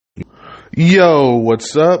Yo,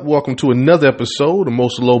 what's up? Welcome to another episode of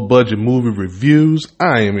Most Low Budget Movie Reviews.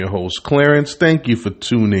 I am your host, Clarence. Thank you for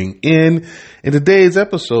tuning in. In today's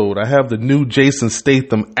episode, I have the new Jason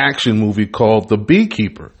Statham action movie called The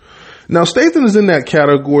Beekeeper. Now, Statham is in that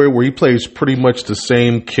category where he plays pretty much the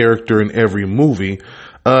same character in every movie.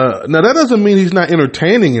 Now, that doesn't mean he's not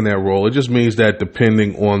entertaining in that role. It just means that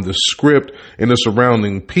depending on the script and the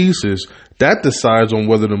surrounding pieces, that decides on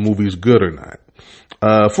whether the movie's good or not.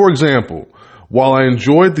 For example, while I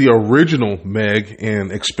enjoyed the original Meg and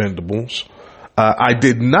Expendables, I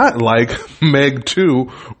did not like Meg 2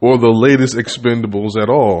 or the latest Expendables at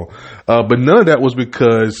all. But none of that was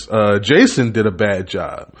because Jason did a bad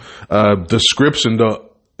job. The scripts in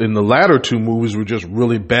the latter two movies were just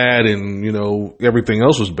really bad, and everything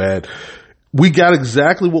else was bad. We got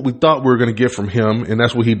exactly what we thought we were going to get from him, and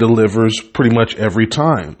that's what he delivers pretty much every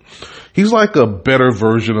time. He's like a better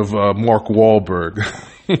version of Mark Wahlberg.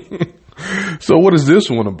 So what is this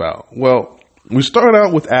one about? Well, we start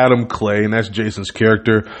out with Adam Clay, and that's Jason's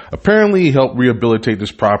character. Apparently, he helped rehabilitate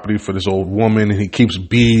this property for this old woman, and he keeps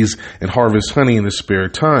bees and harvests honey in his spare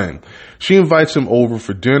time. She invites him over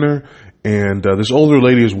for dinner, and this older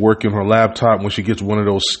lady is working her laptop when she gets one of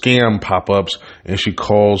those scam pop-ups, and she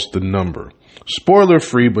calls the number. Spoiler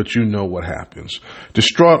free, but you know what happens.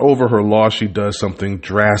 Distraught over her loss, she does something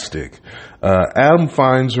drastic. Adam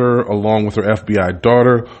finds her along with her FBI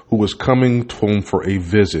daughter, who was coming home for a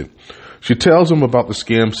visit. She tells him about the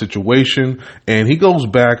scam situation, and he goes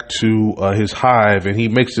back to his hive, and he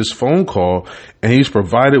makes this phone call, and he's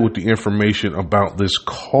provided with the information about this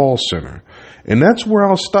call center. And that's where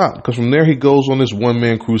I'll stop, because from there he goes on this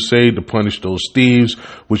one-man crusade to punish those thieves,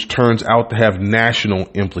 which turns out to have national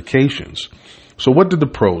implications. So what did the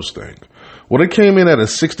pros think? Well, they came in at a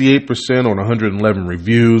 68% on 111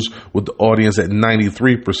 reviews, with the audience at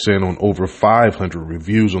 93% on over 500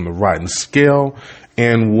 reviews on the Rotten scale.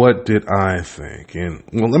 And what did I think? And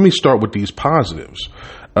well, let me start with these positives.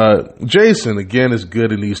 Jason, again, is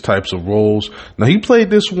good in these types of roles. Now, he played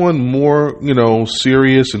this one more,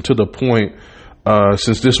 serious and to the point,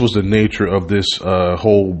 since this was the nature of this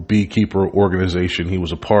whole Beekeeper organization he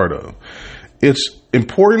was a part of. It's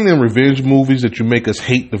important in revenge movies that you make us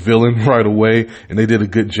hate the villain right away, and they did a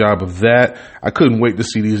good job of that. I couldn't wait to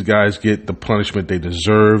see these guys get the punishment they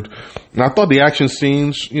deserved. And I thought the action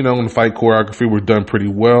scenes, and the fight choreography were done pretty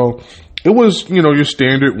well. It was, your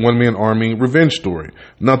standard one-man army revenge story.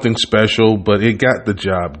 Nothing special, but it got the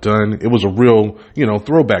job done. It was a real,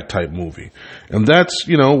 throwback type movie. And that's,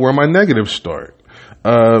 where my negatives start.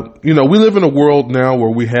 We live in a world now where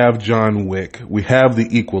we have John Wick, we have The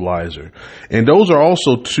Equalizer, and those are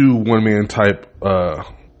also two one-man type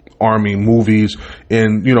army movies,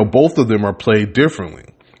 and both of them are played differently.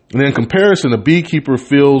 And in comparison, The Beekeeper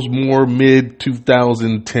feels more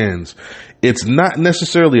mid-2010s. It's not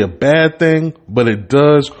necessarily a bad thing, but it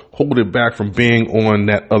does hold it back from being on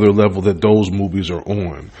that other level that those movies are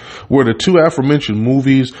on. Where the two aforementioned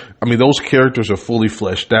movies, those characters are fully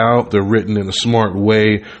fleshed out. They're written in a smart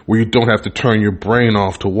way where you don't have to turn your brain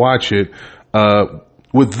off to watch it.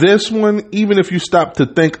 With this one, even if you stop to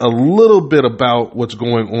think a little bit about what's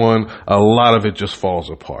going on, a lot of it just falls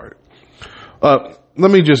apart. Let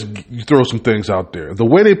me just throw some things out there. The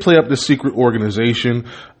way they play up this secret organization,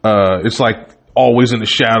 it's like always in the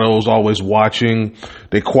shadows, always watching.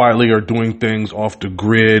 They quietly are doing things off the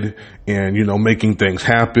grid and, making things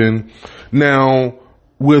happen. Now,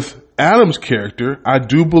 with Adam's character, I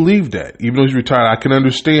do believe that. Even though he's retired, I can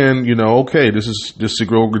understand, okay, this is this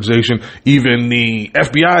secret organization. Even the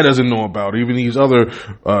FBI doesn't know about it. Even these other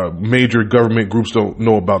major government groups don't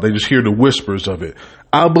know about it. They just hear the whispers of it.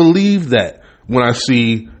 I believe that when I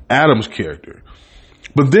see Adam's character.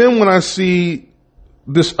 But then when I see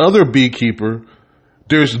this other Beekeeper,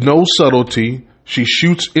 there's no subtlety. She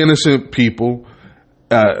shoots innocent people,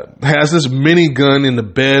 has this minigun in the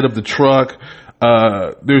bed of the truck.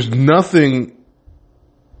 There's nothing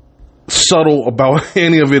subtle about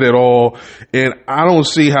any of it at all. And I don't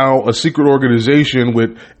see how a secret organization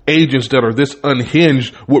with agents that are this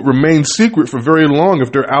unhinged would remain secret for very long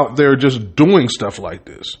if they're out there just doing stuff like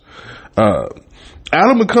this.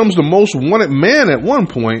 Adam becomes the most wanted man at one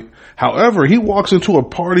point. However, he walks into a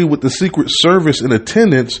party with the Secret Service in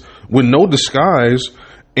attendance with no disguise,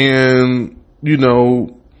 and,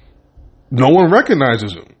 no one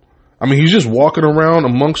recognizes him. He's just walking around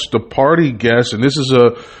amongst the party guests, and this is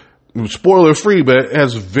a spoiler free, but it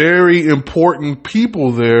has very important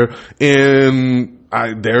people there, and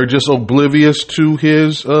they're just oblivious to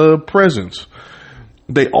his presence.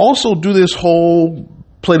 They also do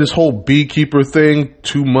play this whole Beekeeper thing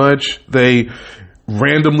too much. They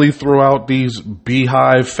randomly throw out these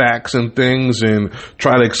beehive facts and things and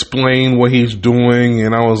try to explain what he's doing.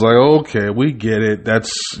 And I was like, okay, we get it.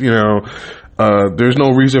 That's, there's no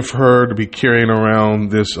reason for her to be carrying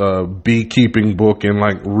around this beekeeping book and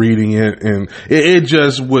like reading it, and it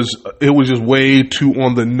was just way too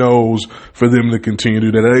on the nose for them to continue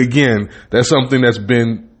to do that. Again, that's something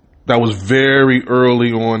that was very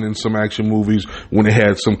early on in some action movies when they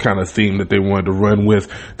had some kind of theme that they wanted to run with.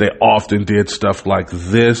 They often did stuff like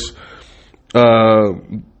this.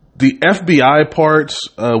 The FBI parts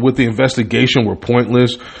with the investigation were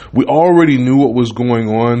pointless. We already knew what was going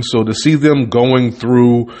on, so to see them going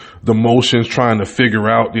through the motions trying to figure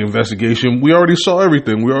out the investigation, we already saw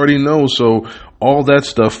everything. We already know, so all that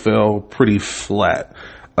stuff fell pretty flat.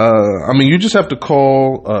 You just have to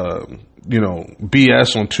call,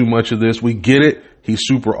 BS on too much of this. We get it. He's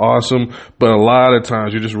super awesome, but a lot of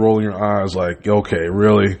times you're just rolling your eyes like, okay,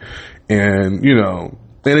 really? And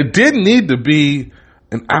it didn't need to be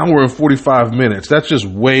an hour and 45 minutes. That's just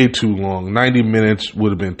way too long. 90 minutes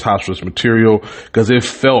would have been top-source material because it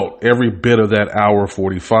felt every bit of that hour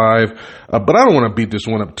 45. But I don't want to beat this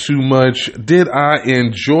one up too much. Did I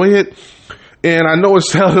enjoy it? And I know it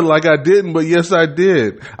sounded like I didn't, but yes, I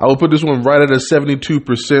did. I would put this one right at a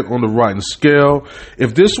 72% on the Rotten scale.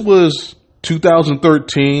 If this was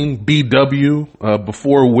 2013 BW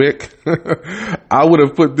before Wick, I would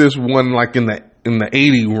have put this one like in the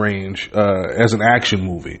 80 range as an action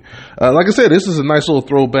movie. Like I said, this is a nice little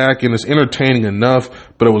throwback and it's entertaining enough,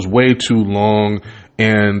 but it was way too long.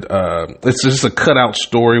 And it's just a cutout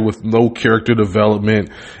story with no character development.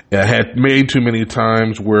 It had made too many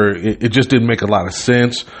times where it just didn't make a lot of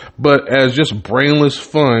sense. But as just brainless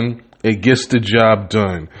fun, it gets the job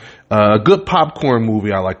done. A good popcorn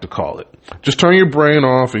movie, I like to call it. Just turn your brain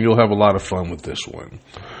off and you'll have a lot of fun with this one.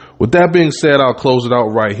 With that being said, I'll close it out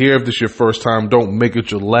right here. If this is your first time, don't make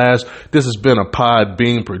it your last. This has been a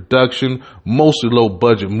Podbean production, mostly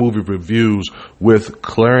low-budget movie reviews with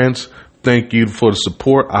Clarence. Thank you for the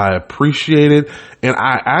support. I appreciate it. And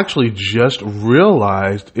I actually just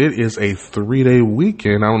realized it is a 3-day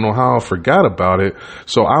weekend. I don't know how I forgot about it.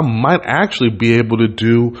 So I might actually be able to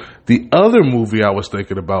do the other movie I was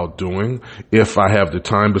thinking about doing if I have the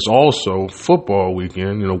time. It's also football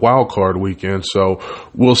weekend, wild card weekend. So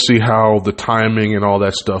we'll see how the timing and all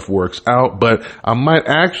that stuff works out. But I might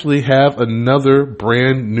actually have another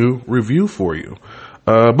brand new review for you.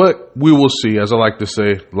 But we will see. As I like to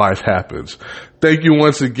say, life happens. Thank you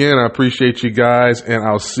once again. I appreciate you guys, and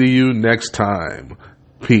I'll see you next time.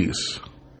 Peace.